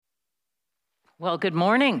Well, good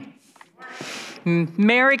morning.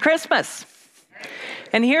 Merry Christmas.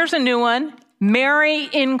 And here's a new one, Merry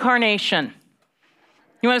Incarnation.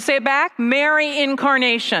 You want to say it back? Merry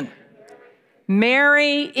Incarnation.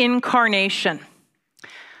 Merry Incarnation.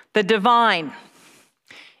 The divine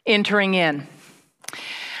entering in.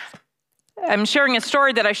 I'm sharing a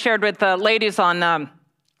story that I shared with the ladies on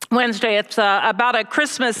Wednesday. It's about a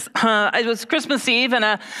Christmas, it was Christmas Eve,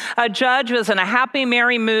 and a judge was in a happy,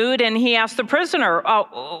 merry mood, and he asked the prisoner,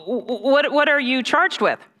 what are you charged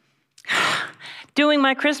with? Doing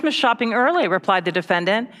my Christmas shopping early, replied the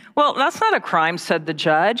defendant. Well, that's not a crime, said the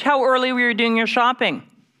judge. How early were you doing your shopping?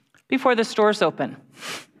 Before the stores open.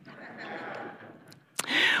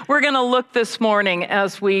 We're going to look this morning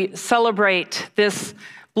as we celebrate this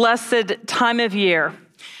blessed time of year.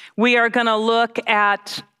 We are going to look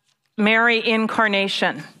at Merry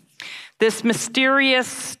Incarnation, this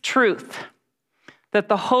mysterious truth that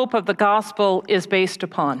the hope of the gospel is based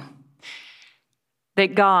upon,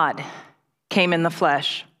 that God came in the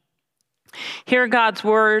flesh. Hear God's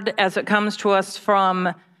word as it comes to us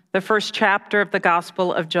from the first chapter of the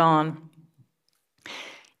Gospel of John.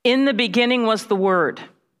 In the beginning was the Word,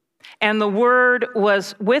 and the Word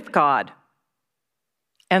was with God,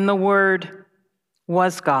 and the Word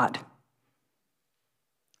was God.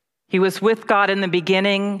 He was with God in the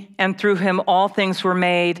beginning, and through him all things were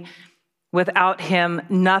made. Without him,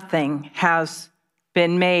 nothing has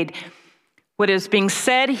been made. What is being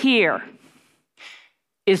said here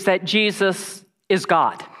is that Jesus is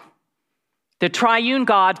God. The triune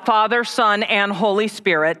God, Father, Son, and Holy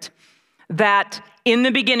Spirit, that in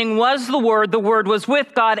the beginning was the Word was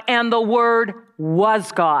with God, and the Word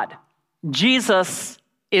was God. Jesus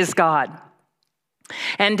is God.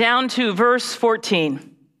 And down to verse 14.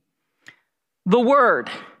 The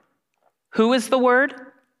Word. Who is the Word?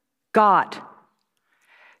 God.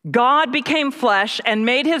 God became flesh and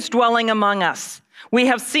made his dwelling among us. We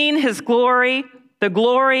have seen his glory, the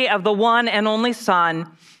glory of the one and only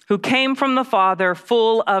Son, who came from the Father,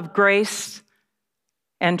 full of grace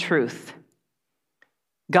and truth.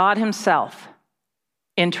 God himself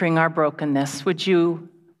entering our brokenness. Would you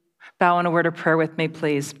bow in a word of prayer with me,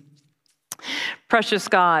 please? Precious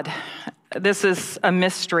God, this is a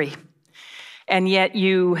mystery, and yet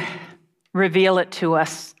you reveal it to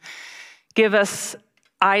us. Give us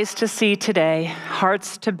eyes to see today,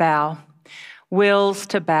 hearts to bow, wills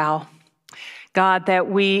to bow. God, that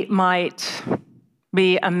we might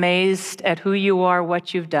be amazed at who you are,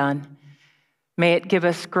 what you've done. May it give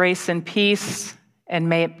us grace and peace, and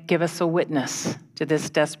may it give us a witness to this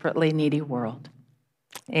desperately needy world.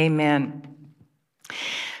 Amen.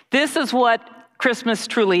 This is what Christmas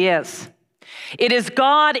truly is. It is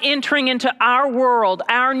God entering into our world,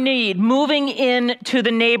 our need, moving into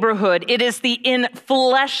the neighborhood. It is the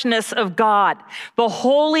in-fleshness of God, the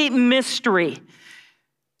holy mystery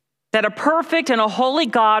that a perfect and a holy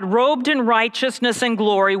God, robed in righteousness and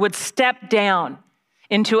glory, would step down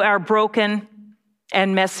into our broken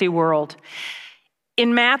and messy world.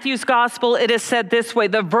 In Matthew's gospel, it is said this way: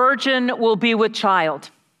 the virgin will be with child,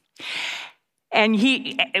 and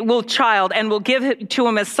will give to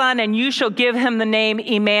him a son, and you shall give him the name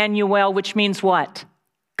Emmanuel, which means what?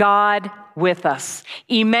 God with us.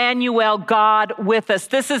 Emmanuel, God with us.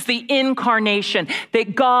 This is the incarnation,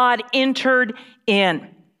 that God entered in.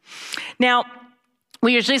 Now,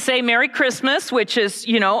 we usually say Merry Christmas, which is,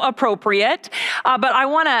 appropriate, but I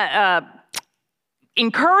want to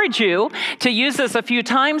encourage you to use this a few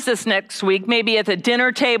times this next week, maybe at the dinner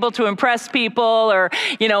table to impress people, or,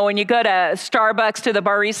 when you go to Starbucks to the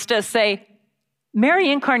barista, say, Merry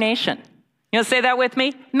Incarnation. Say that with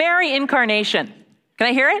me? Merry Incarnation. Can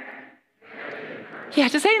I hear it? Yeah,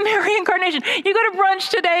 just say Merry Incarnation. You go to brunch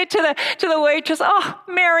today to the waitress,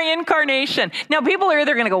 Merry Incarnation. Now, people are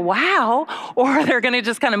either going to go, wow, or they're going to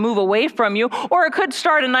just kind of move away from you, or it could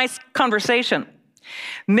start a nice conversation.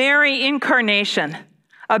 Merry Incarnation,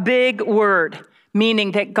 a big word,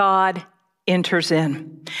 meaning that God enters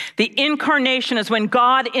in. The incarnation is when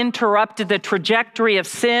God interrupted the trajectory of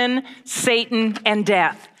sin, Satan, and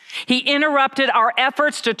death. He interrupted our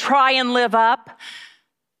efforts to try and live up,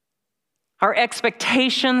 our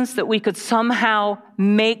expectations that we could somehow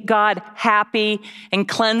make God happy and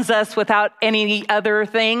cleanse us without any other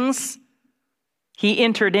things. He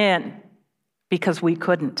entered in because we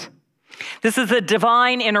couldn't. This is a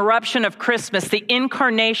divine interruption of Christmas. The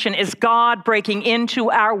incarnation is God breaking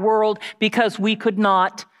into our world because we could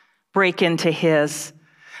not break into his.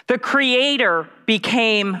 The Creator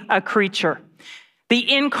became a creature.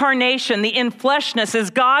 The incarnation, the infleshness,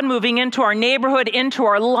 is God moving into our neighborhood, into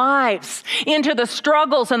our lives, into the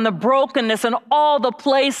struggles and the brokenness and all the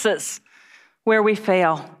places where we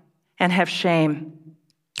fail and have shame.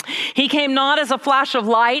 He came not as a flash of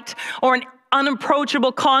light or an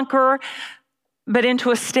unapproachable conqueror, but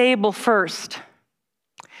into a stable first,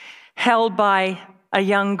 held by a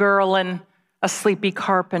young girl and a sleepy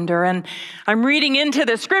carpenter. And I'm reading into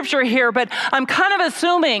the scripture here, but I'm kind of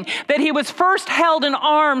assuming that he was first held in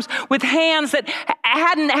arms with hands that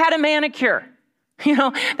hadn't had a manicure. You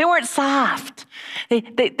know, they weren't soft.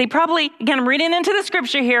 They probably, again, I'm reading into the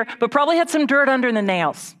scripture here, but probably had some dirt under the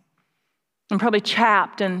nails and probably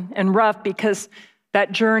chapped and rough because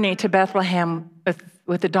that journey to Bethlehem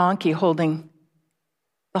with the donkey holding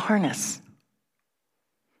the harness.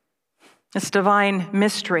 It's divine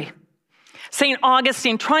mystery. St.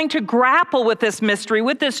 Augustine, trying to grapple with this mystery,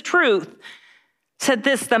 with this truth, said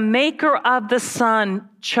this: the maker of the sun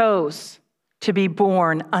chose to be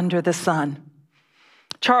born under the sun.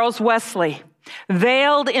 Charles Wesley,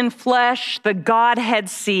 veiled in flesh, the Godhead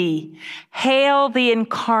see. Hail the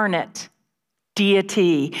incarnate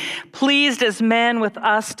deity, pleased as men with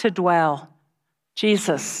us to dwell.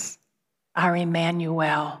 Jesus, our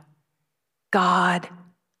Emmanuel, God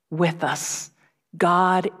with us,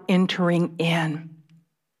 God entering in.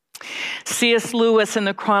 C.S. Lewis in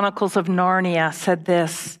the Chronicles of Narnia said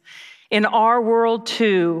this: in our world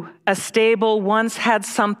too, a stable once had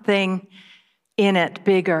something in it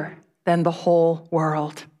bigger than the whole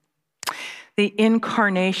world. The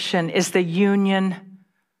incarnation is the union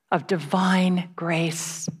of divine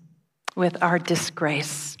grace with our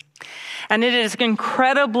disgrace. And it is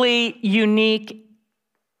incredibly unique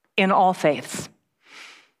in all faiths.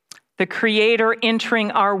 The Creator entering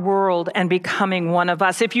our world and becoming one of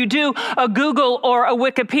us. If you do a Google or a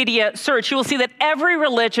Wikipedia search, you will see that every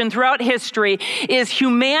religion throughout history is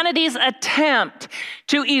humanity's attempt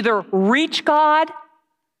to either reach God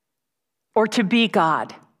or to be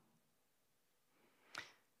God.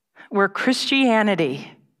 Where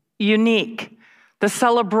Christianity, unique, the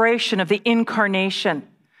celebration of the incarnation,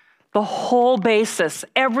 the whole basis,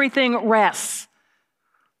 everything rests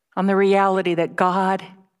on the reality that God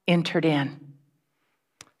entered in.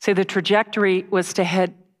 See, the trajectory was to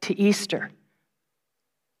head to Easter,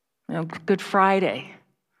 Good Friday,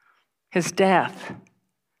 his death,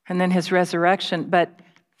 and then his resurrection. But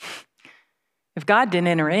if God didn't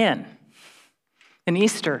enter in, then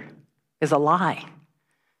Easter is a lie.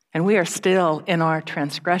 And we are still in our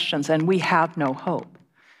transgressions, and we have no hope.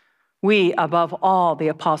 We, above all, the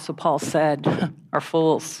Apostle Paul said, are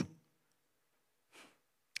fools.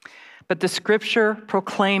 But the scripture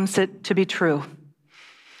proclaims it to be true.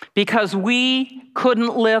 Because we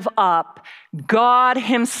couldn't live up, God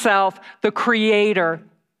himself, the Creator,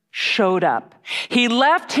 showed up. He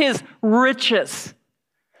left his riches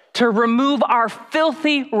to remove our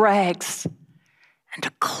filthy rags and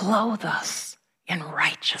to clothe us in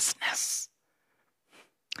righteousness.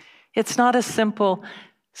 It's not a simple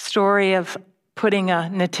story of putting a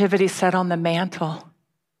nativity set on the mantle.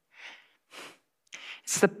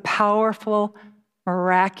 It's the powerful,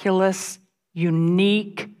 miraculous,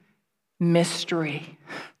 unique mystery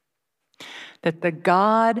that the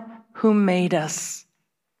God who made us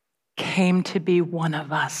came to be one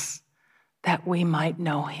of us, that we might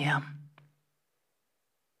know him.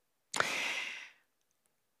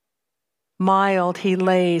 Mild he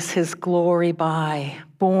lays his glory by,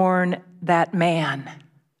 born that man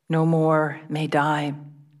no more may die.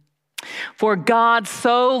 For God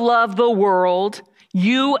so loved the world,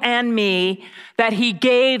 you and me, that he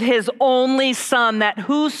gave his only Son, that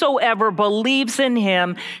whosoever believes in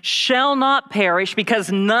him shall not perish,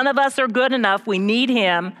 because none of us are good enough, we need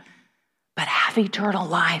him, but have eternal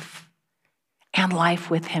life and life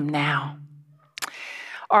with him now.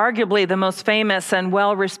 Arguably the most famous and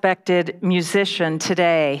well-respected musician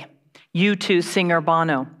today, U2 singer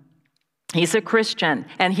Bono. He's a Christian,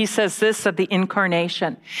 and he says this of the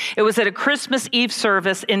incarnation. It was at a Christmas Eve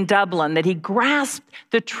service in Dublin that he grasped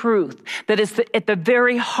the truth that is at the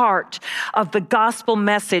very heart of the gospel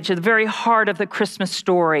message, at the very heart of the Christmas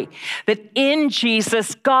story, that in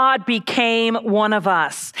Jesus, God became one of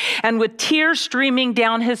us. And with tears streaming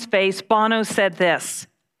down his face, Bono said this: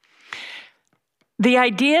 the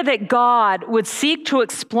idea that God would seek to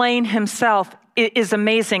explain himself is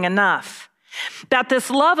amazing enough. That this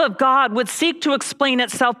love of God would seek to explain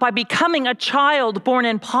itself by becoming a child born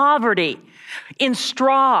in poverty, in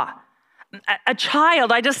straw. A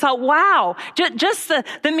child, I just thought, wow, just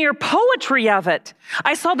the mere poetry of it.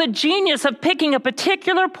 I saw the genius of picking a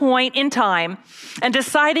particular point in time and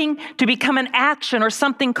deciding to become an action or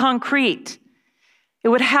something concrete. It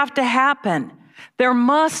would have to happen. There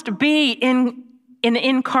must be in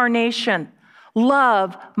incarnation.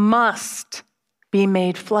 Love must be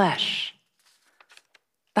made flesh.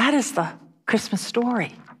 That is the Christmas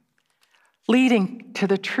story, leading to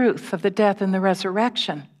the truth of the death and the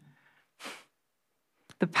resurrection,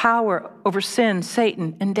 the power over sin,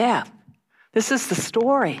 Satan, and death. This is the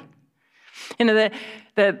story. You know,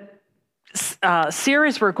 the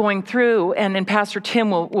series we're going through, and Pastor Tim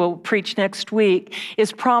will preach next week,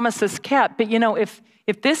 is Promises Kept. But you know, if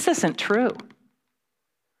this isn't true,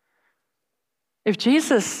 if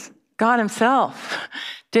Jesus, God himself,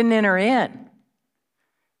 didn't enter in,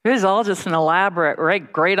 it was all just an elaborate,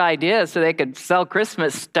 right, great idea so they could sell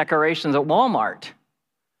Christmas decorations at Walmart,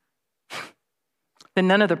 then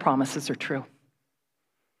none of the promises are true.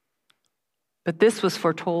 But this was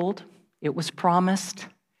foretold, it was promised,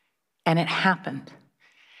 and it happened.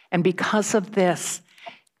 And because of this,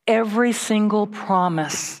 every single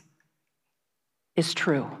promise is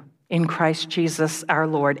true in Christ Jesus our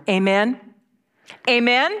Lord. Amen?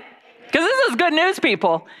 Amen? Because this is good news,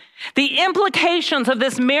 people. The implications of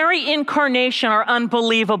this Mary incarnation are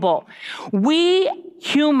unbelievable. We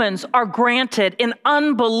humans are granted an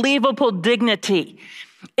unbelievable dignity.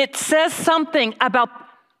 It says something about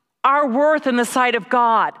our worth in the sight of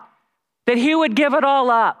God, that he would give it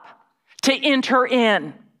all up to enter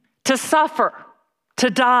in, to suffer,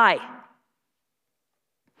 to die.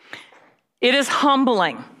 It is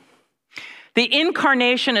humbling. The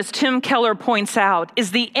incarnation, as Tim Keller points out,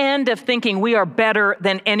 is the end of thinking we are better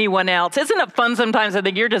than anyone else. Isn't it fun sometimes to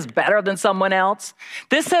think you're just better than someone else?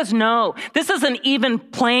 This says no. This is an even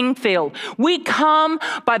playing field. We come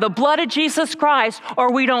by the blood of Jesus Christ,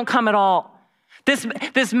 or we don't come at all.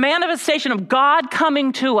 This manifestation of God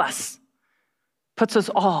coming to us puts us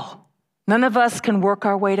all. None of us can work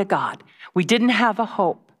our way to God. We didn't have a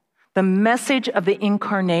hope. The message of the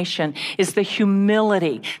incarnation is the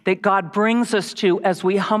humility that God brings us to as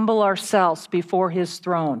we humble ourselves before his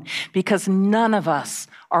throne, because none of us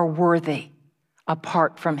are worthy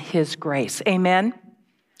apart from his grace. Amen?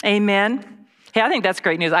 Amen? Hey, I think that's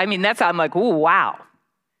great news. I mean, I'm like, ooh, wow.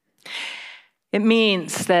 It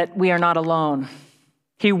means that we are not alone.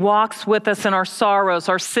 He walks with us in our sorrows,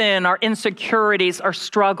 our sin, our insecurities, our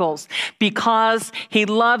struggles, because he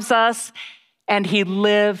loves us and he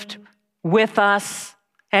lived with us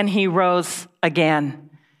and he rose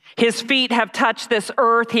again. His feet have touched this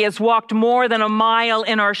earth. He has walked more than a mile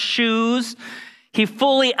in our shoes. He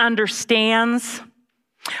fully understands.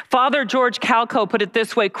 Father George Calco put it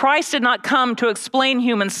this way: Christ did not come to explain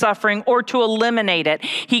human suffering or to eliminate it.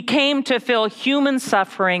 He came to fill human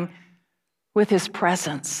suffering with his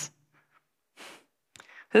presence.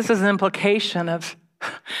 This is an implication of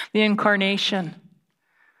the incarnation,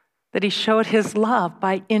 that he showed his love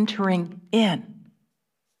by entering in.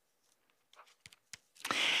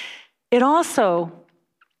 It also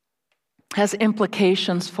has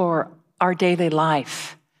implications for our daily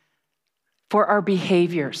life, for our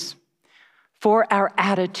behaviors, for our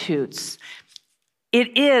attitudes.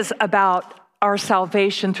 It is about our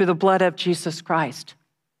salvation through the blood of Jesus Christ.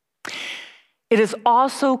 It is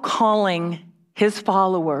also calling his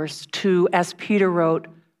followers to, as Peter wrote,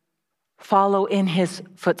 follow in his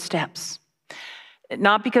footsteps.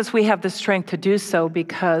 Not because we have the strength to do so,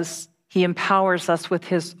 because he empowers us with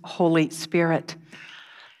his Holy Spirit.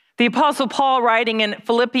 The Apostle Paul, writing in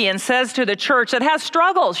Philippians, says to the church that has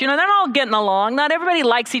struggles. You know, they're not all getting along. Not everybody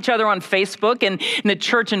likes each other on Facebook and in the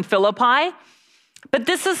church in Philippi. But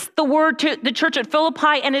this is the word to the church at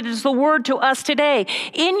Philippi, and it is the word to us today.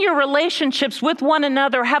 In your relationships with one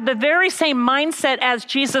another, have the very same mindset as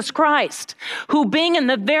Jesus Christ, who, being in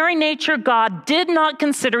the very nature God, did not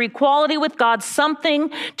consider equality with God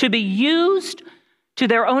something to be used to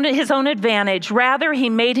his own advantage. Rather, he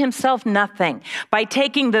made himself nothing by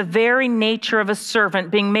taking the very nature of a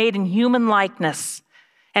servant, being made in human likeness,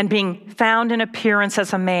 and being found in appearance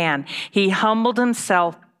as a man. He humbled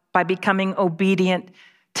himself by becoming obedient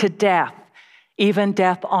to death, even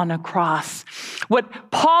death on a cross.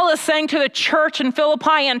 What Paul is saying to the church in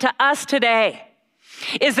Philippi and to us today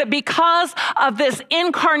is that because of this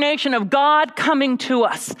incarnation of God coming to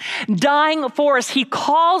us, dying for us, he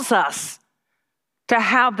calls us to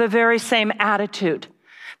have the very same attitude,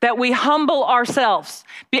 that we humble ourselves.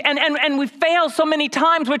 And we fail so many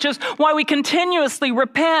times, which is why we continuously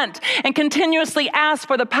repent and continuously ask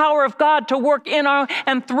for the power of God to work in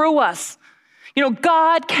and through us. You know,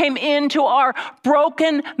 God came into our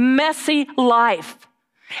broken, messy life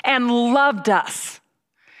and loved us.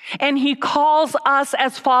 And he calls us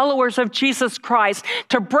as followers of Jesus Christ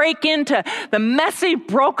to break into the messy,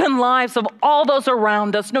 broken lives of all those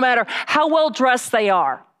around us, no matter how well dressed they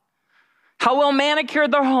are, how well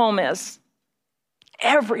manicured their home is.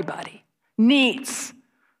 Everybody needs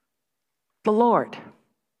the Lord.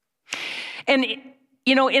 And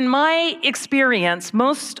in my experience,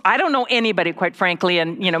 I don't know anybody, quite frankly,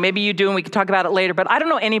 and, maybe you do, and we can talk about it later, but I don't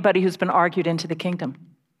know anybody who's been argued into the kingdom.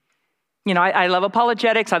 I love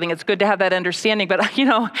apologetics. I think it's good to have that understanding, but,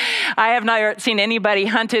 I have not seen anybody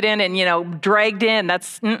hunted in and, dragged in.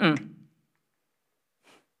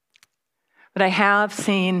 But I have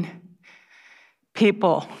seen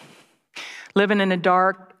people living in a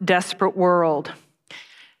dark, desperate world,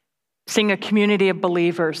 seeing a community of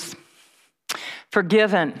believers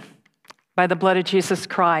forgiven by the blood of Jesus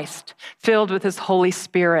Christ, filled with his Holy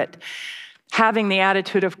Spirit, having the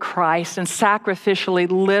attitude of Christ and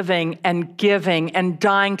sacrificially living and giving and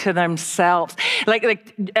dying to themselves.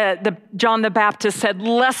 John the Baptist said,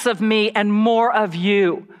 less of me and more of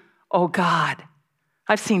you, oh God.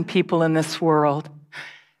 I've seen people in this world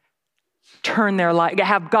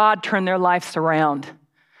have God turn their lives around,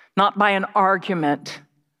 not by an argument,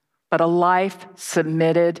 but a life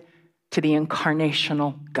submitted to the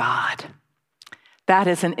incarnational God. That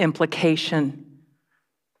is an implication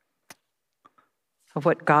of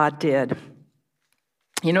what God did.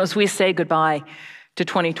 As we say goodbye to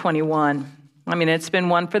 2021, it's been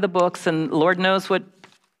one for the books, and Lord knows what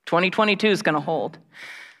 2022 is going to hold.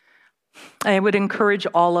 I would encourage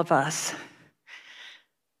all of us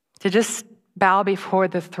to just bow before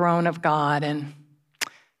the throne of God and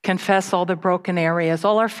confess all the broken areas,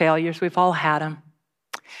 all our failures. We've all had them.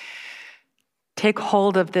 Take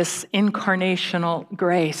hold of this incarnational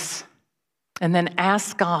grace and then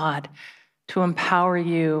ask God to empower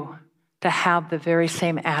you to have the very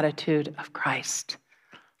same attitude of Christ,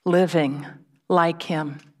 living like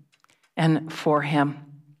him and for him.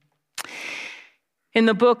 In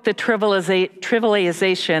the book, The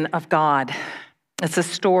Trivialization of God, it's a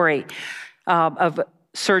story of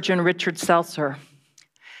surgeon Richard Seltzer.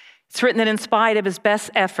 It's written that in spite of his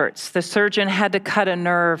best efforts, the surgeon had to cut a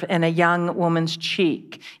nerve in a young woman's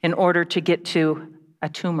cheek in order to get to a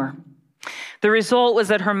tumor. The result was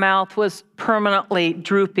that her mouth was permanently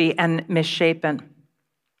droopy and misshapen.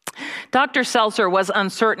 Dr. Seltzer was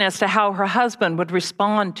uncertain as to how her husband would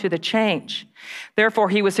respond to the change. Therefore,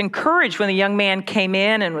 he was encouraged when the young man came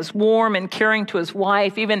in and was warm and caring to his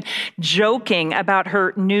wife, even joking about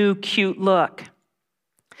her new cute look.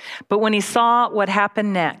 But when he saw what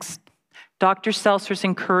happened next, Dr. Seltzer's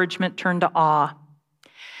encouragement turned to awe.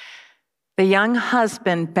 The young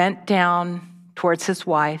husband bent down towards his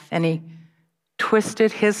wife and he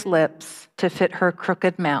twisted his lips to fit her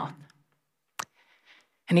crooked mouth.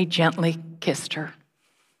 And he gently kissed her.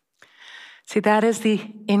 See, that is the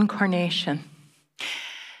incarnation.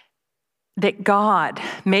 That God,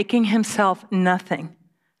 making himself nothing,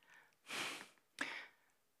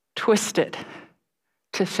 twisted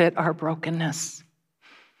to fit our brokenness,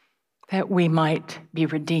 that we might be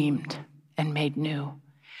redeemed and made new.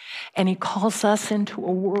 And he calls us into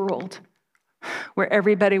a world where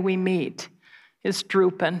everybody we meet is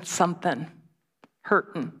drooping something,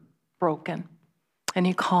 hurting, broken. And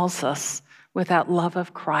he calls us with that love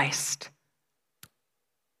of Christ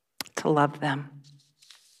to love them.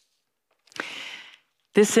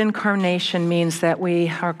 This incarnation means that we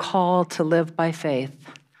are called to live by faith,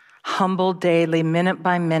 humbled daily, minute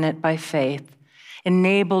by minute by faith,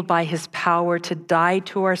 enabled by his power to die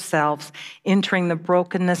to ourselves, entering the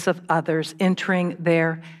brokenness of others, entering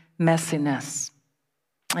their messiness,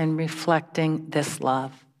 and reflecting this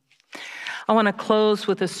love. I want to close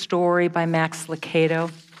with a story by Max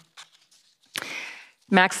Lucado.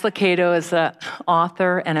 Max Lucado is an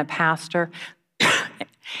author and a pastor.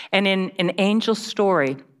 And in An Angel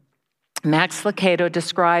Story, Max Lucado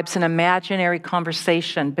describes an imaginary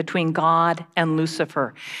conversation between God and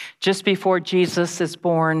Lucifer just before Jesus is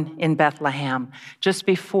born in Bethlehem, just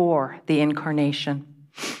before the incarnation.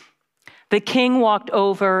 The king walked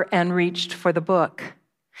over and reached for the book.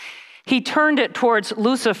 He turned it towards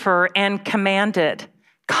Lucifer and commanded,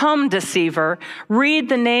 "Come, deceiver, read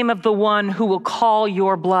the name of the one who will call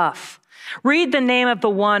your bluff. Read the name of the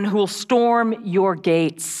one who will storm your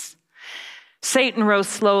gates." Satan rose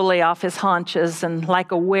slowly off his haunches, and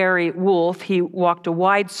like a wary wolf, he walked a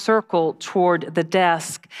wide circle toward the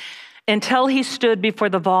desk until he stood before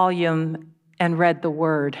the volume and read the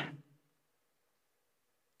word.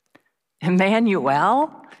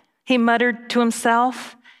 "Emmanuel," he muttered to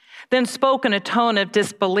himself, then spoke in a tone of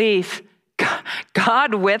disbelief.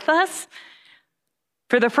 "God with us?"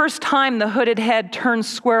 For the first time, the hooded head turned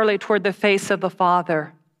squarely toward the face of the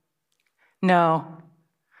Father. "No,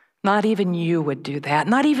 not even you would do that.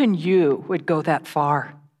 Not even you would go that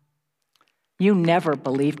far. You never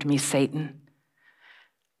believed me, Satan.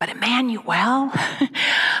 But Emmanuel,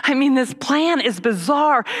 I mean, this plan is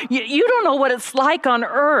bizarre. You don't know what it's like on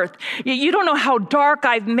earth. You don't know how dark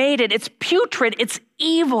I've made it. It's putrid. It's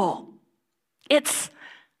evil.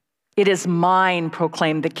 It is mine,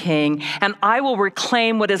 proclaimed the king, and I will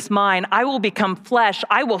reclaim what is mine. I will become flesh.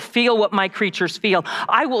 I will feel what my creatures feel.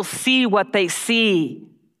 I will see what they see.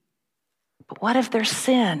 But what if there's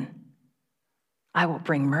sin? I will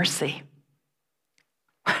bring mercy.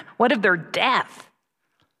 What if there's death?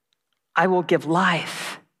 I will give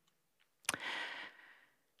life.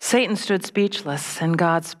 Satan stood speechless, and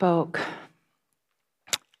God spoke.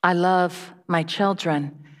 I love my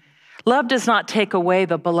children. Love does not take away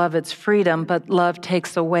the beloved's freedom, but love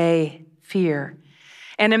takes away fear.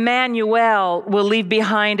 And Emmanuel will leave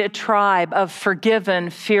behind a tribe of forgiven,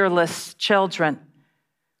 fearless children.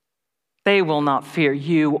 They will not fear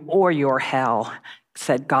you or your hell,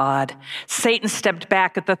 said God. Satan stepped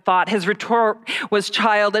back at the thought. His retort was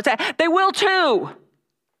childish. They will too.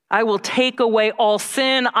 I will take away all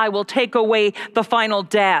sin. I will take away the final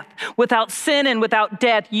death. Without sin and without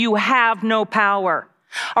death, you have no power.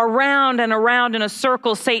 Around and around in a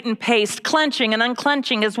circle, Satan paced, clenching and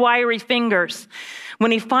unclenching his wiry fingers.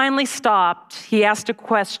 When he finally stopped, he asked a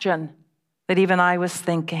question that even I was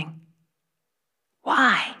thinking.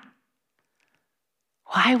 Why?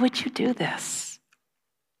 Why would you do this?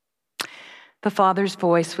 The Father's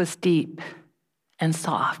voice was deep and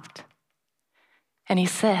soft. And he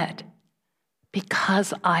said,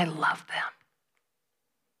 because I love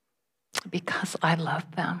them. Because I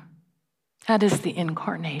love them. That is the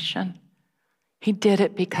incarnation. He did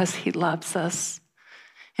it because he loves us.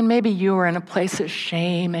 And maybe you are in a place of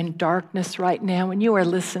shame and darkness right now, and you are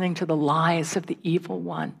listening to the lies of the evil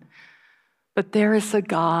one. But there is a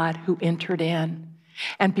God who entered in.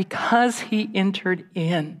 And because he entered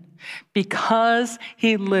in, because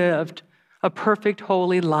he lived a perfect,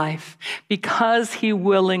 holy life, because he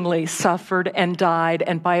willingly suffered and died,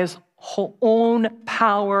 and by his own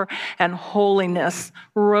power and holiness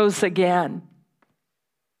rose again,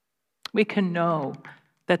 we can know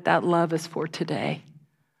that that love is for today.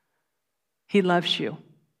 He loves you.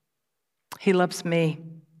 He loves me.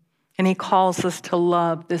 And he calls us to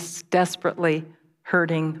love this desperately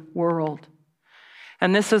hurting world.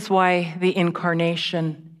 And this is why the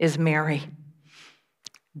incarnation is Mary.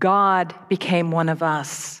 God became one of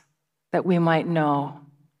us that we might know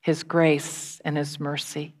his grace and his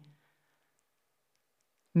mercy.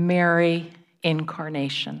 Mary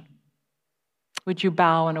incarnation. Would you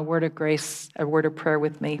bow in a word of grace, a word of prayer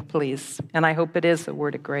with me, please? And I hope it is a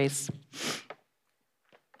word of grace.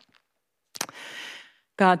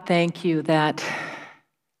 God, thank you that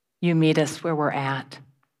you meet us where we're at.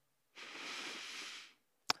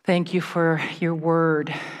 Thank you for your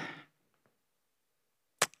word,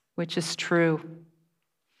 which is true.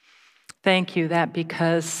 Thank you that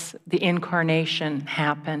because the incarnation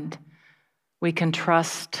happened, we can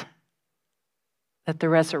trust that the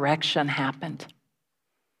resurrection happened.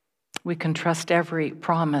 We can trust every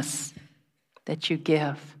promise that you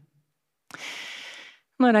give.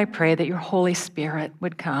 Lord, I pray that your Holy Spirit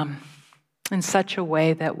would come in such a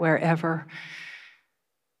way that wherever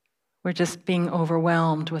we're just being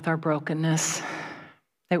overwhelmed with our brokenness,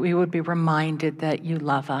 that we would be reminded that you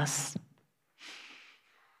love us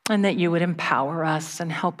and that you would empower us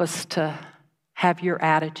and help us to have your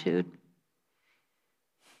attitude.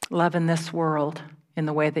 Love in this world in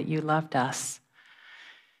the way that you loved us.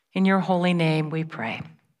 In your holy name we pray.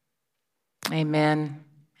 Amen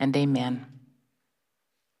and amen.